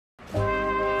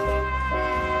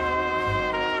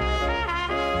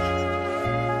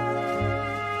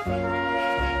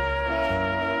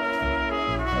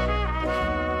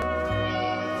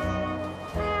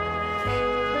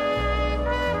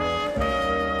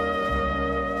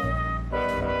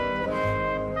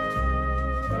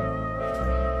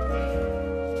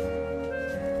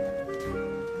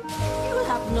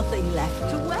nothing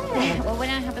left to wear. Well, when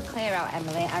I have a clear out,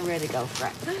 Emily, I really go for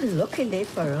it. Well, luckily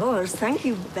for us, thank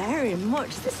you very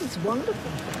much. This is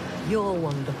wonderful. You're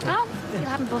wonderful. Oh, you'll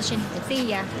have me blushing. See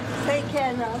ya. Take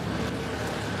care now.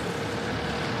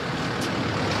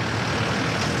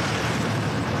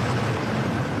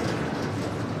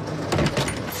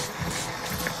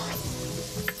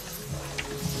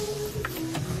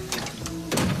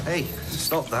 Hey,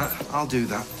 stop that. I'll do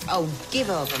that. Oh, give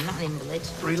over. I'm not an invalid.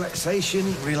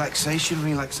 Relaxation, relaxation,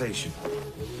 relaxation.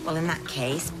 Well, in that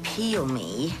case, peel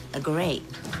me a grape.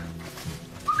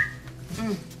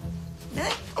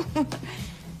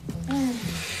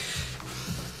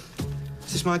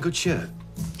 Is this my good shirt?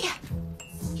 Yeah.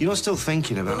 You're not still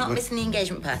thinking about... We're not missing the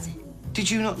engagement party.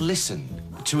 Did you not listen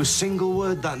to a single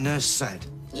word that nurse said?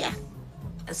 Yeah.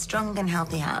 A strong and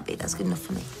healthy heartbeat. That's good enough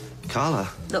for me. Carla.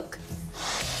 Look,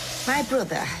 my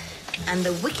brother and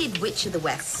the Wicked Witch of the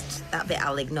West, that bit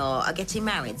I'll ignore, are getting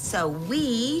married. So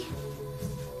we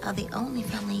are the only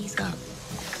family he's got.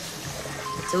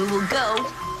 So we will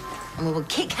go and we will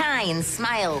kick high and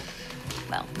smile.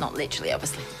 Well, not literally,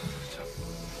 obviously.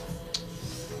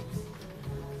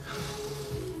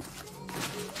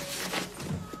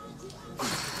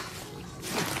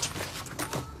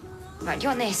 Right, do you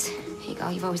want this? Here you go,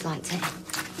 you've always liked it.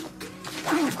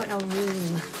 Oh, I've got no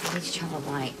room. I need to travel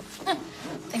light. I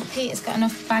think Peter's got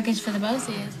enough baggage for the both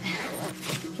of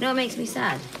you. You know what makes me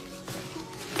sad?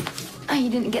 Oh, you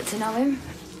didn't get to know him.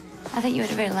 I think you would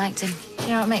have really liked him. You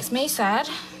know what makes me sad?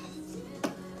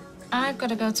 I've got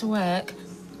to go to work.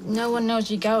 No one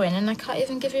knows you're going, and I can't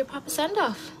even give you a proper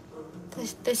send-off.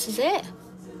 This is it.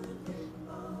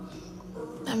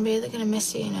 I'm really going to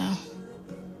miss you, you know.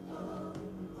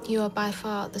 You are by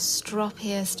far the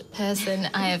stroppiest person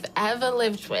I have ever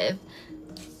lived with.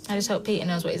 I just hope Peter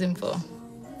knows what he's in for.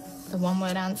 The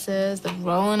one-word answers, the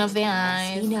rolling of the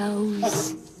eyes. He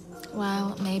knows.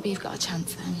 Well, maybe you've got a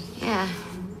chance then. Yeah,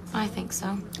 I think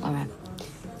so. All right.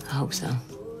 I hope so.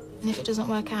 And if it doesn't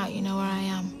work out, you know where I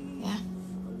am, yeah?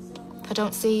 If I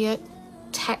don't see you,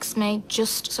 text me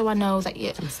just so I know that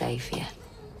you... I'm safe, yeah.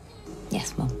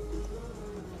 Yes, Mum.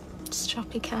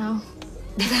 Stroppy cow.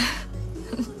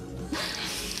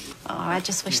 Oh, I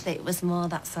just wish that it was more,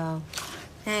 that's all.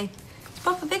 Hey, it's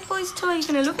Papa Big Boy's toy. You're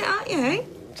going to look at it, aren't you, eh?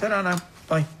 Ta-ra now.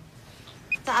 Bye.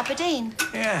 Is that Aberdeen?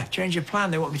 Yeah, change your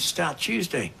plan. They want me to start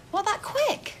Tuesday. What, that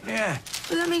quick? Yeah.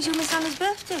 Well, that means you'll miss Anna's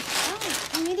birthday. Oh,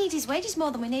 and we need his wages more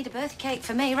than we need a birthday cake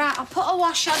for me. Right, I'll put a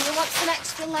wash on. You want some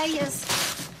extra layers?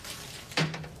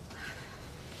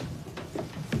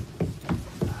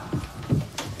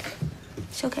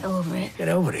 She'll get over it. Get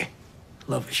over it.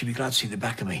 Love, she'll be glad to see the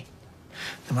back of me.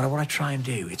 No matter what I try and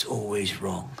do, it's always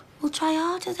wrong. We'll try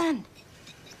harder then.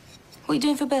 What are you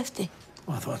doing for birthday?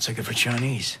 Well, I thought I'd take her for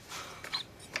Chinese.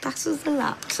 Pass us the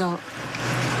laptop.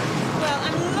 Well,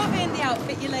 I'm loving the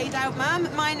outfit you laid out, ma'am.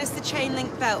 Minus the chain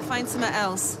link belt. Find something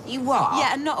else. You what?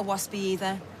 Yeah, and not a waspy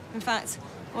either. In fact,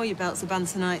 all your belts are banned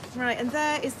tonight. Right, and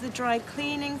there is the dry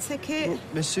cleaning ticket. Well,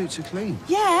 my suits are clean.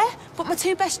 Yeah, but my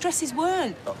two best dresses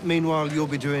weren't. Meanwhile, you'll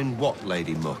be doing what,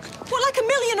 Lady Muck? What, like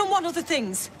 1,000,001 other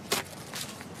things?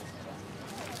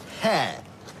 Hair.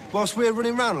 Whilst we're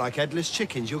running around like headless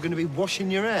chickens, you're going to be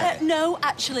washing your hair? No,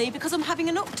 actually, because I'm having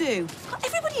an updo.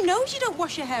 Everybody knows you don't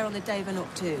wash your hair on the day of an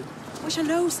updo. Which I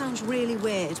know sounds really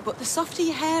weird, but the softer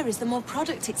your hair is, the more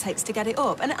product it takes to get it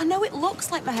up. And I know it looks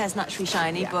like my hair's naturally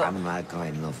shiny, but... I'm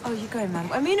going, love. Oh, you're going, man.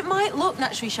 I mean, it might look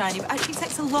naturally shiny, but actually it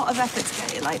takes a lot of effort to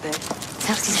get it like this.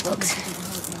 Taxi's booked.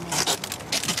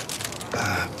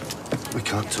 We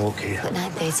can't talk here. At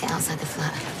 9:30 outside the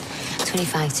flat.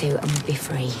 25 to, and we'll be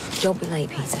free. Don't be late,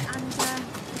 Peter. And,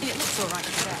 it looks all right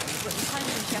today, but the time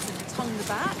when she hasn't tongued the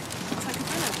back, it's like a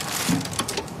pillow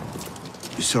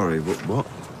pack. Sorry, what?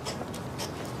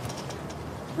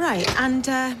 Right, and,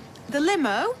 the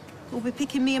limo will be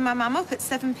picking me and my mum up at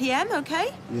 7 p.m,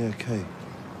 OK? Yeah, OK.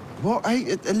 What,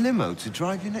 a limo to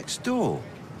drive you next door?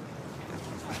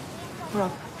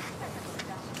 Rob,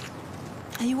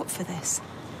 are you up for this?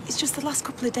 It's just the last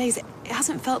couple of days, it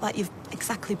hasn't felt like you've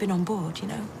exactly been on board, you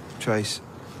know? Trace,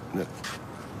 look,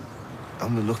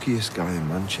 I'm the luckiest guy in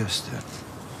Manchester.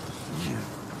 Yeah.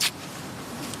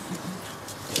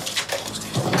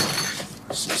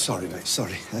 Sorry, mate,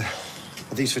 sorry.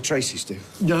 Are these for Tracy's, do?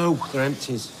 No, they're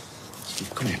empties.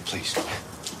 Steve, come here, please.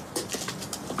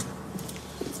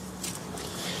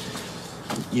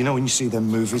 You know when you see them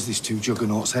movies, these two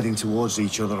juggernauts heading towards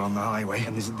each other on the highway,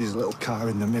 and there's a little car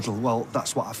in the middle? Well,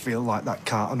 that's what I feel like, that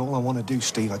car, and all I want to do,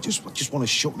 Steve, I just want to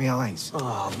shut my eyes.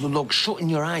 Oh, look, shutting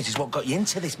your eyes is what got you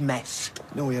into this mess.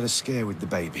 You know, we had a scare with the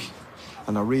baby,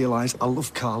 and I realised I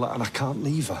love Carla and I can't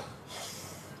leave her.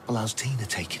 Well, how's Tina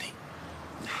taking it?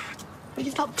 But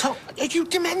you've not told... Are you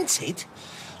demented?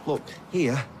 Look,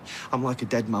 here, I'm like a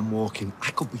dead man walking.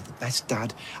 I could be the best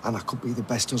dad and I could be the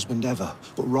best husband ever.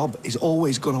 But Rob is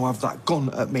always going to have that gun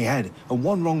at me head. And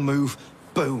one wrong move,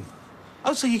 boom.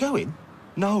 Oh, so you're going?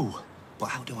 No. But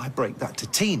how do I break that to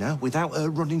Tina without her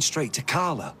running straight to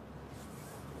Carla?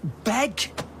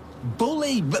 Beg,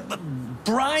 bully,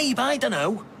 bribe, I don't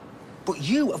know. But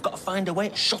you have got to find a way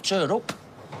to shut her up.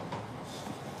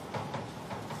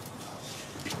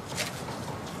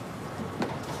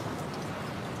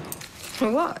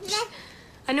 What?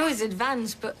 I know it's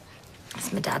advanced, but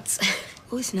it's my dad's.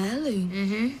 Oh, it's an heirloom.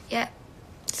 Mm-hmm. Yeah.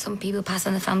 Some people pass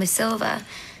on the family silver.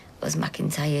 Us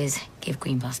McIntyres give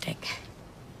green plastic.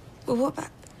 Well, what about...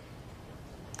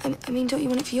 I mean, don't you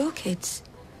want it for your kids?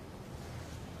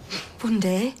 One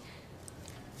day.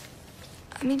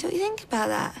 I mean, don't you think about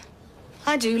that?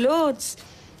 I do loads.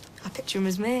 I picture them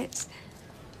as mates.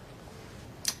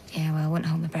 Yeah, well, I wouldn't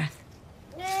hold my breath.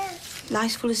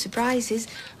 Life's full of surprises.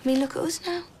 I mean, look at us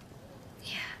now.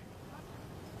 Yeah.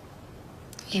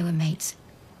 Yeah, we're mates.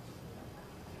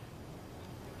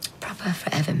 Proper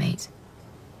forever mates.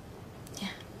 Yeah.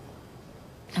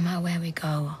 No matter where we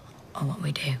go or what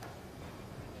we do.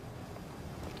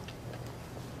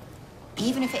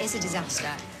 Even if it is a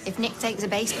disaster, if Nick takes a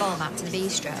baseball bat to the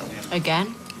bistro...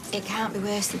 Again? It can't be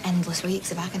worse than endless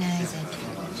weeks of agonising.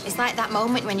 It's like that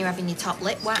moment when you're having your top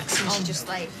lip waxed and she just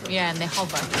like... Yeah, and they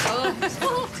hover.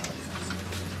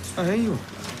 Oh, here you are.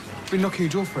 Been knocking your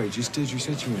door for ages. Deirdre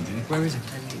said you were in here. Where is he?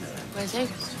 Where's he?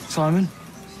 Simon?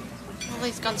 Well,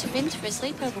 he's gone to Vince for a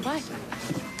sleepover, why?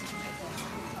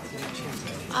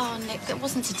 Oh, Nick, that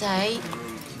wasn't today.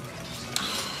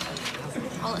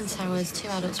 Alton Towers, 2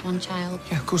 adults, 1 child.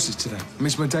 Yeah, of course it's today. I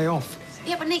missed my day off.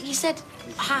 Yeah, but Nick, you said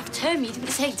half term. You didn't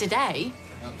say today.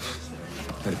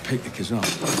 Had a picnic as well.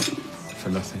 For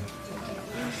nothing.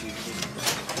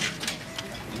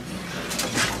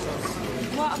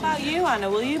 What about you, Anna?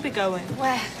 Will you be going?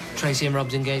 Where? Tracy and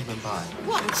Rob's engagement party.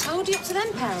 What, told you up to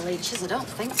them pair of leeches? I don't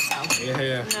think so.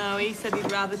 Yeah. No, he said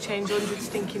he'd rather change 100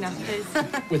 stinking nappies.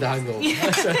 With a hangover.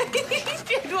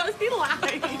 What's he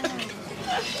like?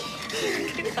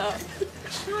 Get up.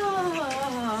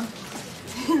 Oh.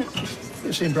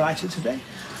 You seem brighter today.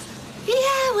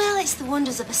 Yeah, well, it's the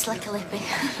wonders of a slicker lippy.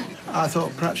 I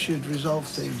thought perhaps you'd resolve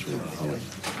things with Ollie.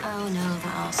 Oh, no,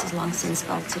 that horse is long since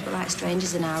bolted, but like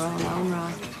strangers in our own home,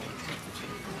 right?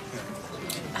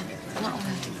 Not a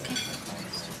word, okay?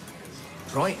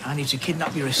 Right, I need to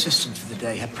kidnap your assistant for the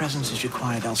day. Her presence is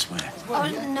required elsewhere. Oh,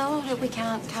 no, we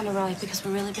can't, kind of, Roy, because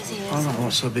we're really busy here. Oh, no,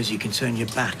 not so busy you can turn your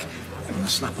back on a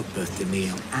slap-up birthday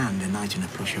meal and a night in a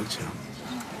plush hotel.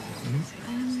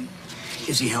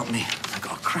 Izzy helped me. I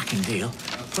got a cracking deal.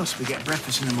 Plus, we get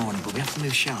breakfast in the morning, but we have to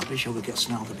move sharpish or we get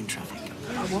snarled up in traffic.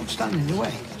 I won't stand in your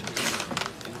way.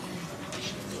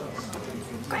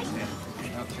 Great.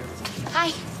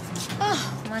 Hi.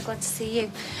 Oh, am I glad to see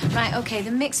you. Right, OK,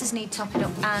 the mixers need topping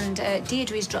up, and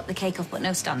Deirdre's dropped the cake off, but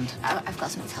no stand. I've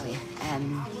got something to tell you.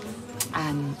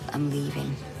 I'm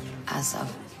leaving as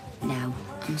of now.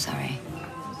 I'm sorry.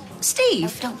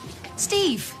 Steve? Don't.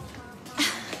 Steve!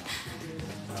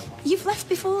 You've left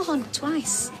before, hon,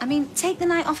 twice. I mean, take the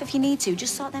night off if you need to.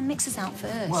 Just sort them mixers out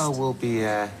first. Well, we'll be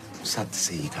sad to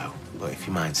see you go, but if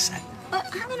your mind's set.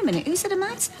 Hang on a minute. Who said a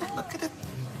mindset? Look at it.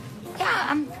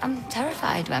 Yeah, I'm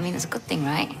terrified, but I mean, it's a good thing,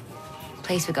 right?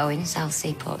 Place we're going, South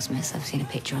Sea, Portsmouth. I've seen a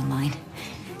picture online.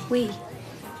 We?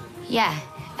 Yeah,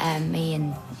 me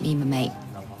and my mate.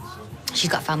 She's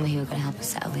got family who are going to help us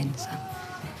settle in, so...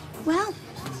 Well,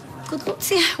 good luck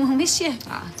to you. We'll miss you.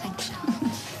 Ah, thanks.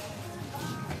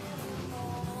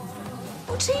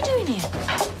 What's he doing here?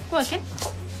 Working.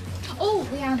 Oh,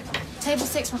 Leanne. Table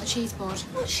 6 want the cheese board.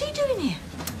 What's she doing here?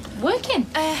 Working.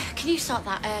 Can you sort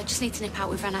that? Just need to nip out.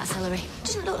 We've run out of celery.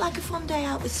 Doesn't look like a fun day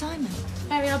out with Simon.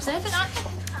 Very observant, aren't you?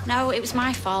 No, it was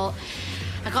my fault.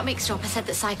 I got mixed up. I said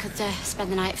that Si could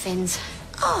spend the night at Finn's.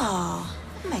 Oh,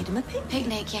 made him a picnic.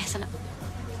 Picnic, yes. And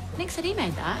Nick said he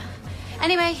made that.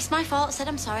 Anyway, it's my fault. I said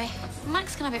I'm sorry.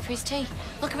 Max can have it for his tea.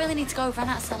 Look, I really need to go. We've run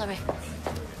out of celery.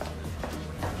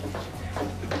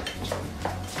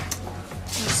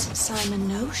 Does Simon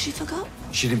know she forgot?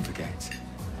 She didn't forget.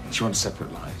 She wants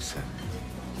separate lives, so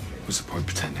what's the point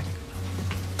pretending?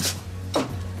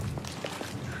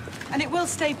 And it will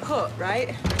stay put,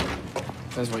 right?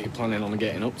 Depends what you're planning on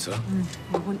getting up to.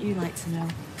 What wouldn't you like to know?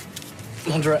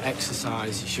 Moderate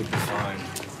exercise, you should be fine.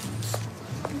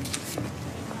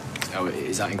 Oh,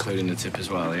 is that including the tip as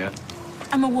well, yeah?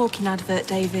 I'm a walking advert,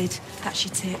 David. That's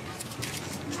your tip.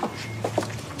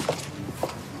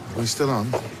 Are we still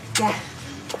on? Yeah.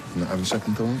 Not having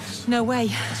second thoughts? No way.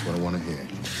 That's what I want to hear.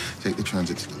 Take the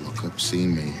transit to the lockup, see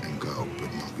me, and go.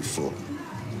 full.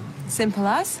 Simple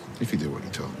as? If you do what you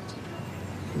told me.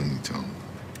 When you told me.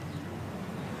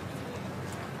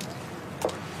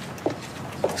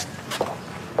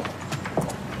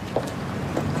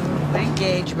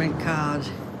 Engagement card.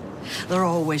 They're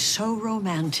always so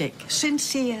romantic,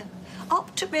 sincere,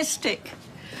 optimistic.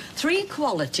 3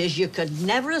 qualities you could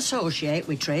never associate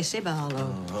with Tracy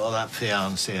Barlow. Oh, that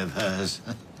fiancé of hers.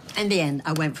 In the end,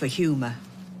 I went for humour.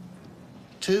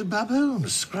 2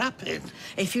 baboons scrapping.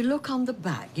 If you look on the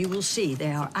back, you will see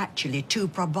they are actually 2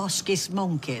 proboscis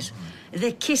monkeys.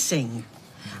 They're kissing.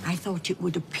 I thought it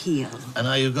would appeal. And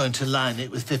are you going to line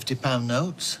it with £50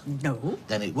 notes? No.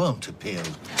 Then it won't appeal.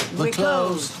 We're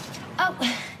closed. Oh,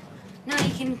 no,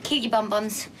 you can keep your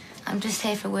bonbons. I'm just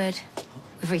here for a word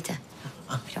with Rita,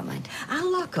 if you don't mind.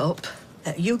 I'll lock up.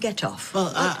 You get off.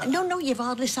 Well, No, you've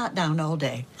hardly sat down all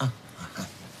day.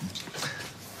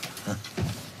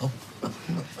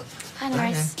 Hi,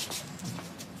 Norris.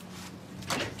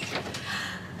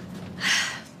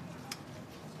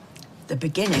 The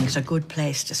beginning's a good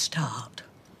place to start.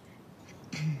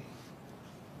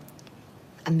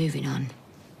 I'm moving on.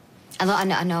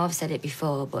 I know I've said it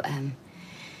before, but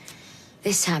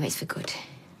this time it's for good.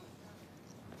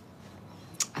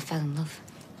 I fell in love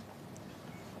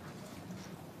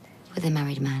with a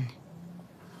married man.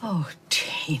 Oh,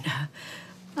 Tina,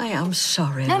 I am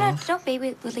sorry, No, love. don't be.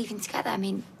 We're leaving together. I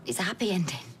mean, it's a happy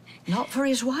ending. Not for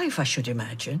his wife, I should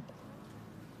imagine.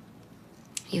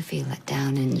 You feel let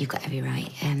down, and you've got every right.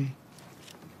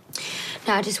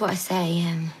 No, I just want to say,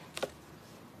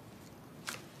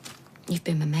 you've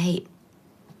been my mate.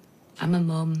 I'm a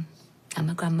mum. I'm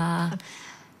a grandma.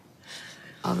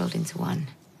 All rolled into one.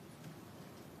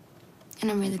 And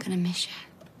I'm really gonna miss you.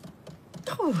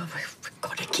 Oh, we've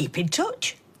got to keep in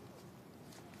touch.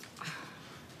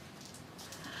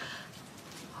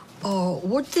 Or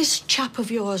would this chap of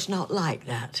yours not like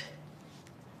that?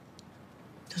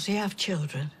 Does he have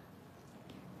children?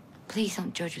 Please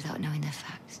don't judge without knowing the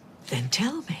facts. Then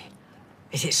tell me.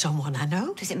 Is it someone I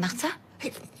know? Does it matter?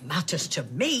 It matters to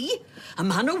me. A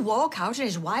man who'll walk out on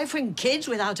his wife and kids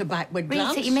without a backward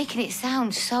glance. Rita, you're making it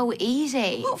sound so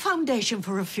easy. What foundation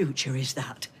for a future is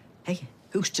that? Hey,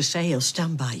 who's to say he'll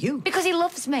stand by you? Because he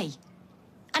loves me.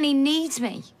 And he needs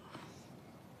me.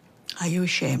 Are you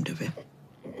ashamed of him?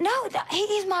 No, he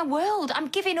is my world. I'm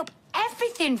giving up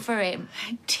everything for him.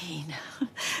 Tina,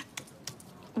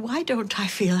 why don't I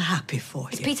feel happy for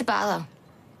It's you? Peter Barlow.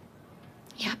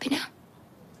 You happy now?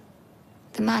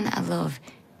 The man that I love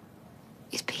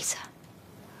is Peter.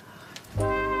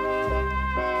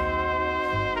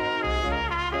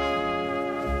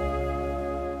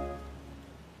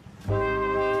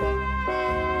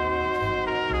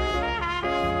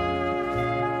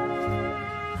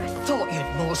 I thought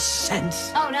you'd more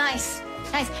sense. Oh, nice.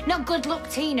 Nice. Not good luck,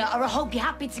 Tina, or I hope you're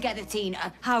happy together,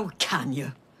 Tina. How can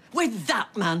you? With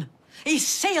that man. He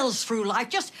sails through life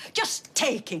just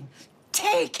taking.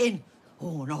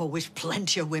 Oh, and always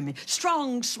plenty of women,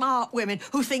 strong, smart women,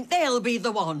 who think they'll be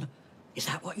the one. Is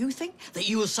that what you think? That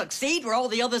you'll succeed where all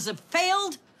the others have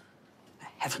failed? For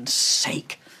heaven's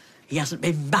sake, he hasn't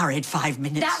been married 5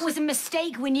 minutes. That was a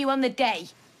mistake we knew on the day.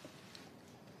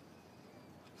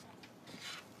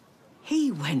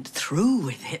 He went through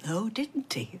with it, though,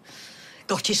 didn't he?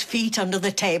 Got his feet under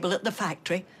the table at the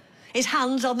factory, his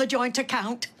hands on the joint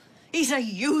account. He's a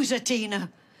user,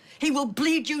 Tina. He will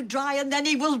bleed you dry and then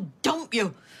he will dump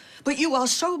you. But you are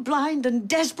so blind and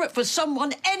desperate for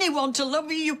someone, anyone to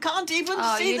love you can't even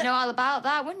Oh, see you'd know all about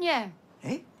that, wouldn't you?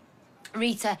 Eh?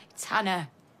 Rita, Tanner,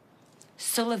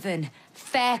 Sullivan,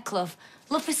 Fairclough.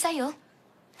 Love for sale?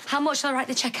 How much shall I write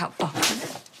the cheque out for?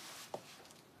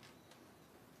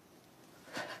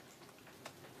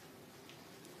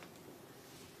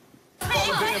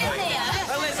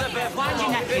 Elizabeth, why'd you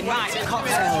napkin? Right,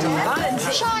 cocktail.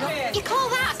 Sean, you call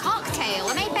that a cocktail?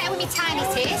 I made better with my tiny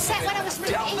tea set when I was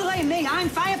free. Don't blame me, I'm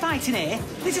firefighting here.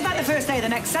 This is like the first day of the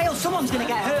next sale. Someone's going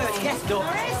to get hurt. Yes, Duck.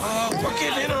 Oh, book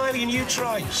it in, Eileen, you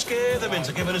try. Scare them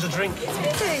into giving us a drink. That's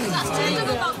 2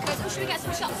 double vodkas. Or should we get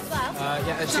some shots as well?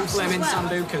 Yeah, 2 flaming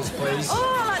sambucas, please.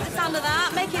 Oh, I like the sound of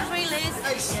that. Make it 3, Liz.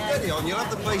 Hey, steady on, you'll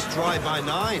have the place dry by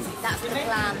 9. That's the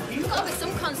plan. There's got to be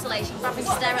some consolation for having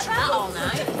to stare at that all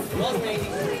night.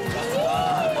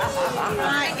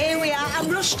 Right, here we are. I'm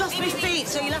rushed off my feet,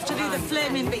 so you'll have to do the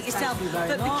flaming bit yourself.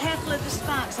 But be careful of the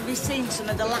sparks. I've been seeing some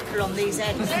of the lacquer on these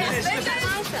ends.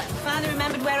 Finally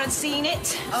remembered where I'd seen it.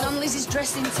 It's on Liz's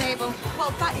dressing table.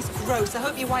 Well, that is gross. I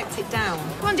hope you wiped it down.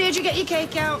 Come on, did you get your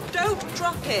cake out? Don't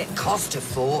drop it. Cost a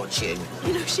fortune.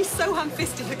 You know, she's so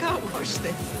ham-fisted, I can't wash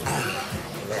this.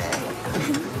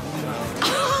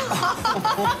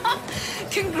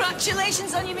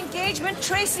 Congratulations on your engagement,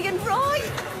 Tracy and Roy.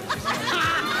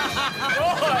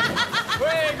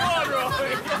 Wait, go on,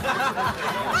 Roy.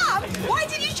 Mum, why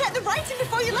did you check the writing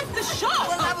before you left the shop?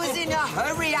 Well, I was in a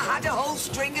hurry. I had a whole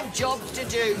string of jobs to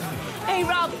do. Hey,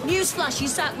 Rob, newsflash, you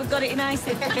sack, we've got it in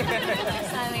icing.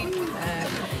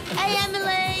 Hey,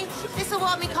 Emily, this'll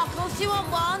warm me cockles. Do you want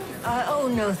one? Oh,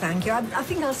 no, thank you. I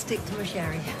think I'll stick to my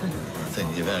sherry. I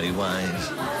think you're very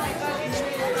wise.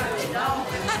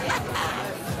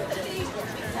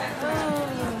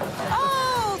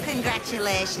 Oh,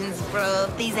 congratulations, bro.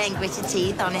 These ain't gritted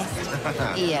teeth, honest.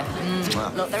 Here.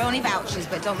 Look, they're only vouchers,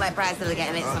 but don't let Bridezilla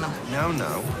get mitts on them.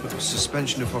 No.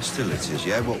 Suspension of hostilities,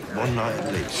 yeah? Well, one night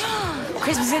at least.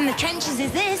 Christmas in the trenches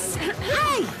is this.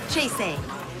 Hey, Tracy.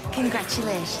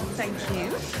 Congratulations. Thank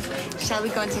you. Shall we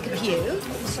go and take a pew?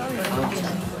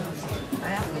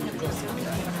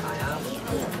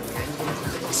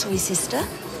 Sorry, sister.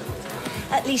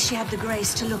 At least she had the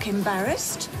grace to look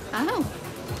embarrassed. Oh,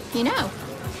 you know.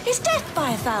 It's death by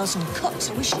 1,000 cuts.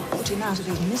 I wish she'd put him out of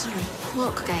his misery.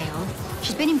 Look, Gail,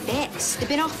 she's been in bits. They've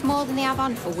been off more than they have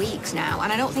on for weeks now,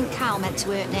 and I don't think Cal meant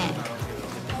to hurt Nick.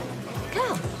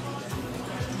 Cal?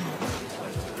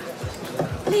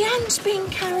 Leanne's been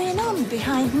carrying on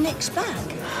behind Nick's back.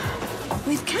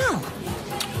 With Cal.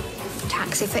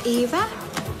 Taxi for Eva?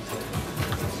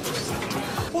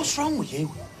 What's wrong with you?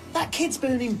 That kid's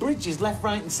burning bridges left,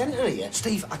 right and centre here.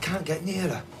 Steve, I can't get near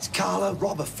her. It's Carla,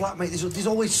 Rob, a flatmate. There's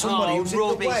always somebody who's in the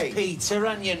rubbish, way. Peter,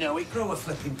 and you know it. Grow a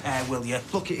flipping pair, will you?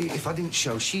 Look, if I didn't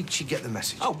show, she'd get the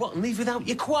message. Oh, what, and leave without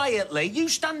you quietly? You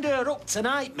stand her up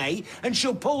tonight, mate, and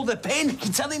she'll pull the pin.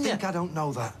 I'm telling you. I don't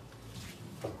know that.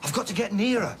 I've got to get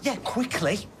near her. Yeah,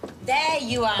 quickly. There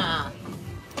you are.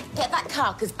 Get that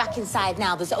carcass back inside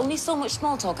now. There's only so much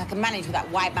small talk I can manage with that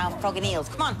wide-mouthed frog and eels.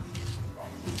 Come on.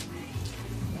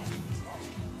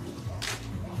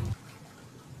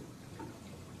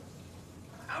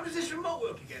 How does this remote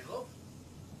work again, love?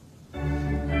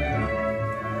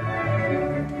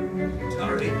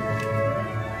 Sorry.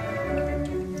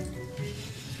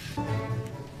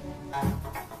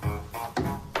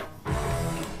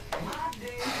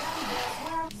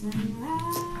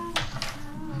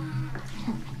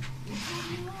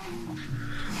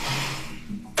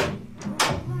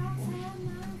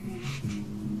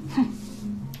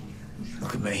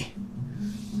 Look at me.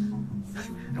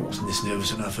 I wasn't this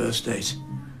nervous on our first date.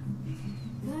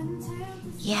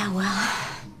 Yeah, well...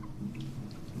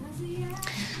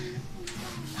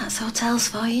 That's hotels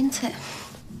for you, isn't it?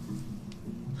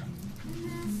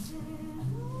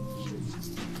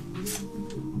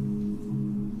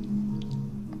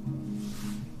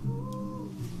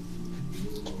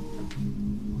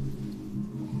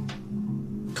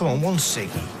 Come on, one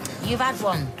ciggy. You've had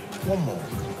one. One more.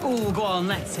 Oh, go on,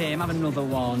 let's him. Have another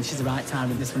one. She's the right time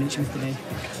with this one, isn't she, Mr. D?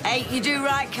 Hey, you do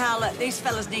right, Carla. These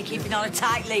fellas need keeping on a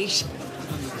tight leash.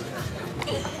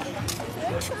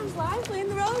 Sounds lively in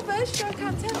the rover. Sure, I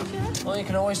can't tempt you. Well, you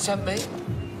can always tempt me.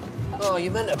 Oh, you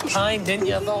meant a pine, didn't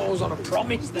you? I thought I was on a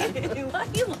promise then.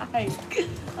 What do you like?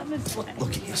 Honestly.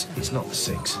 Look, it's not the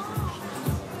 6.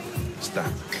 It's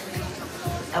that.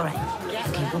 All right.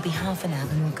 Okay, we'll be half an hour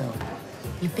and we'll go.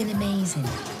 You've been amazing.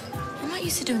 I'm not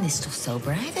used to doing this stuff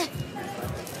sober either.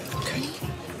 Okay.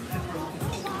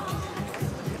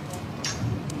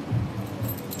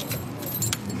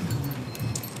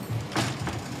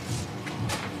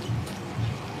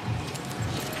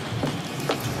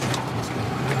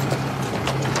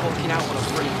 Walking out on a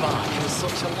free bar, it was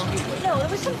such a lovely way. No, there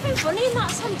was something funny in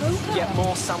that sambuca. Get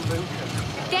more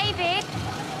sambuca. David?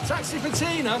 Taxi for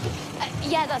Tina?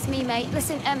 Yeah, that's me, mate.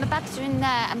 Listen, my bags are in there.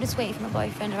 I'm just waiting for my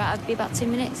boyfriend. All right, I'll be about 2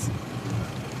 minutes.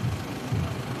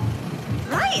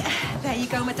 Right, there you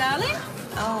go, my darling.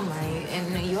 Oh, my,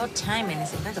 and your timing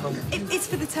is impeccable. It's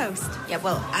for the toast. Yeah,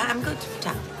 well, I'm good.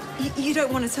 Ta. You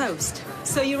don't want a toast.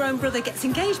 So your own brother gets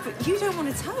engaged, but you don't want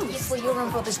a toast. Yes, well, your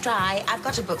own brother's dry. I've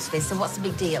got a Bucks fizz, so what's the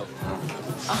big deal?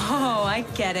 Oh, I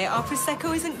get it. Our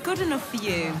Prosecco isn't good enough for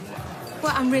you.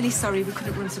 Well, I'm really sorry we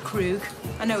couldn't run to Krug.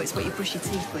 I know it's what you brush your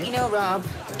teeth with. You know, Rob,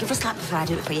 give her a slap before I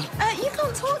do it for you. You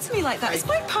can't talk to me like that. It's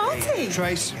my party.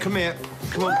 Trace, come here.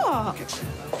 Come on. What?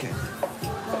 Okay.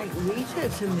 Like Rita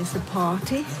to miss a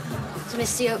party. To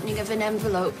miss the opening of an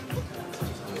envelope.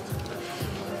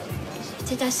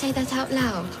 Did I say that out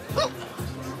loud?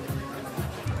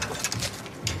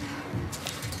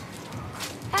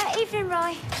 Evening,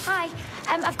 Roy. Hi.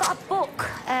 I've got a book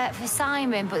for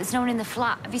Simon, but there's no one in the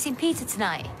flat. Have you seen Peter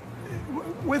tonight?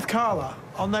 With Carla,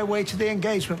 on their way to the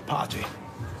engagement party.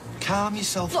 calm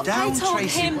yourself Look, down, I told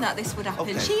Tracy. him that this would happen.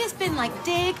 Okay. She has been like,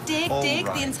 dig All the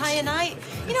right. entire night.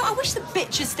 You know, I wish the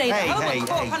bitch had stayed Hey, at home hey, and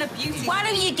caught hey. on a beauty. Why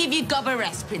don't you give your gob a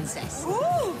rest, princess?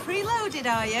 Ooh, preloaded,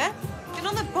 are you? Been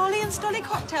on the Bolly and Stolly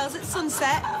cocktails at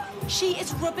sunset. She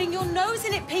is rubbing your nose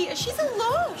in it, Peter. She's a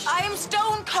lush. I am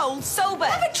stone cold sober.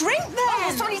 Have a drink then.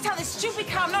 Oh, somebody tell this stupid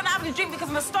car I'm not having a drink because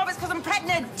I'm a star, it's because I'm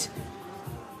pregnant.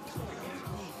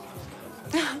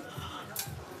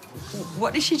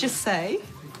 What did she just say?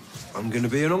 I'm going to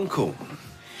be an uncle.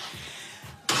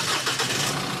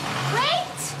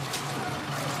 Wait!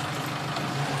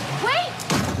 Wait!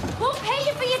 We'll pay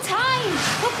you for your time.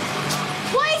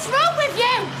 What is wrong with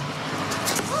you?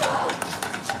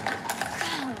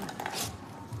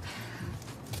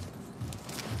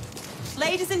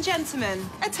 Ladies and gentlemen,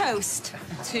 a toast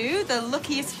to the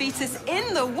luckiest fetus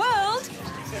in the world,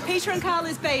 Peter and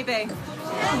Carla's baby. Peter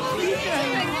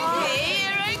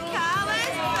and Carla's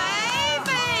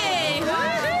baby!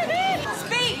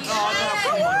 Speech!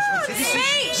 Come on,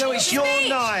 speech! So it's your Speech!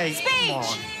 night. Speech! Come on.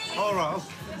 All right.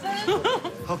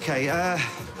 Okay,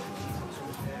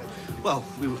 well,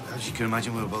 as you can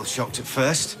imagine, we were both shocked at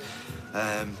first.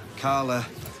 Carla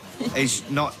is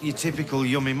not your typical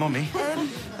yummy mummy.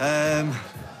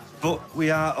 But we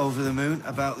are over the moon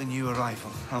about the new arrival,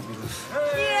 aren't we, love?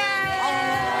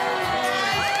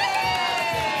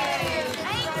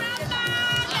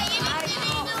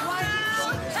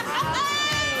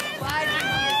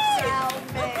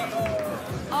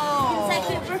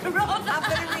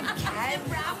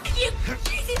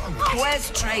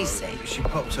 Where's Tracy? She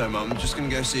popped home. I'm just going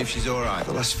to go see if she's all right.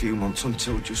 The last few months,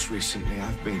 until just recently,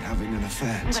 I've been having an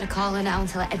affair. I'm gonna call her now and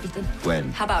tell her everything.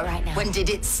 When? How about right now? When did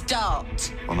it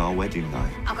start? On our wedding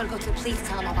night. I'm gonna go to the police and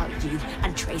tell them about you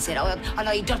and Tracy and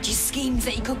all your dodgy schemes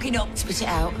that you're cooking up. Spit it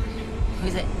out. Who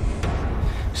is it?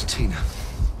 It's Tina.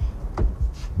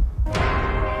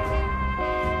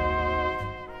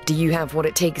 Do you have what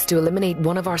it takes to eliminate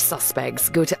one of our suspects?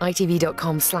 Go to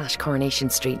itv.com/Coronation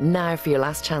Street now for your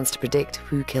last chance to predict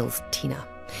who kills Tina.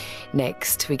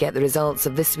 Next, we get the results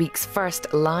of this week's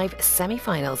first live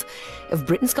semi-finals of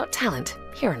Britain's Got Talent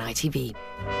here on ITV.